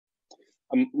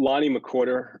I'm Lonnie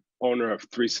McQuirter, owner of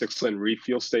 36 Lyn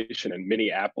Refuel Station in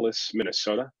Minneapolis,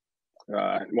 Minnesota.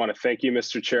 I want to thank you,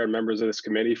 Mr. Chair, and members of this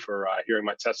committee for hearing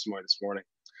my testimony this morning.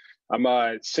 I'm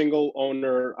a single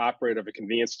owner operator of a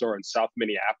convenience store in South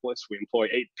Minneapolis. We employ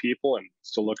 8 people and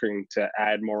still looking to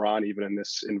add more on even in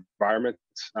this environment.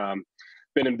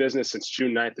 Been in business since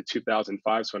June 9th of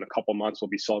 2005, so in a couple months we'll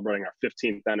be celebrating our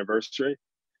 15th anniversary.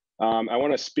 I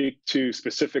want to speak to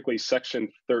specifically Section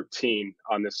 13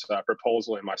 on this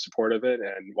proposal and my support of it,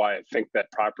 and why I think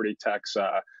that property tax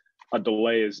a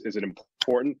delay is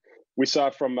important. We saw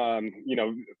from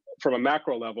from a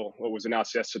macro level what was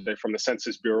announced yesterday from the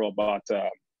Census Bureau about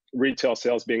retail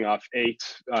sales being off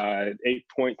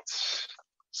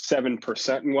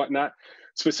 8.7% and whatnot.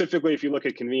 Specifically, if you look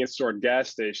at convenience store and gas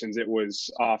stations, it was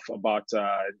off about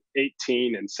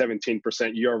 18 and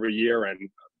 17% year over year, and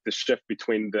the shift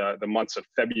between the months of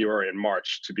February and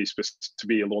March to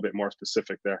be a little bit more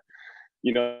specific there.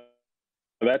 You know,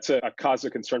 that's a cause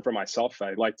of concern for myself.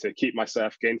 I like to keep my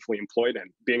staff gainfully employed,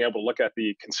 and being able to look at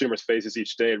the consumers' faces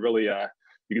each day, really,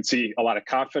 you can see a lot of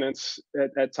confidence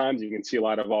at times. You can see a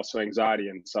lot of also anxiety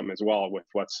and some as well with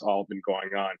what's all been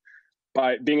going on.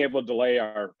 By being able to delay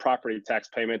our property tax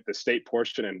payment, the state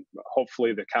portion, and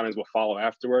hopefully the counties will follow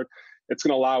afterward, it's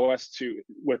going to allow us to,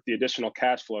 with the additional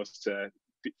cash flows, to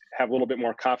have a little bit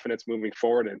more confidence moving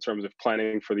forward in terms of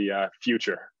planning for the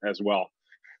future as well.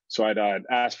 So I'd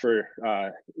ask for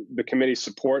the committee's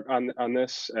support on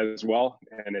this as well,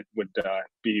 and it would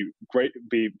be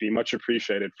much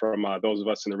appreciated from those of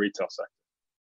us in the retail sector.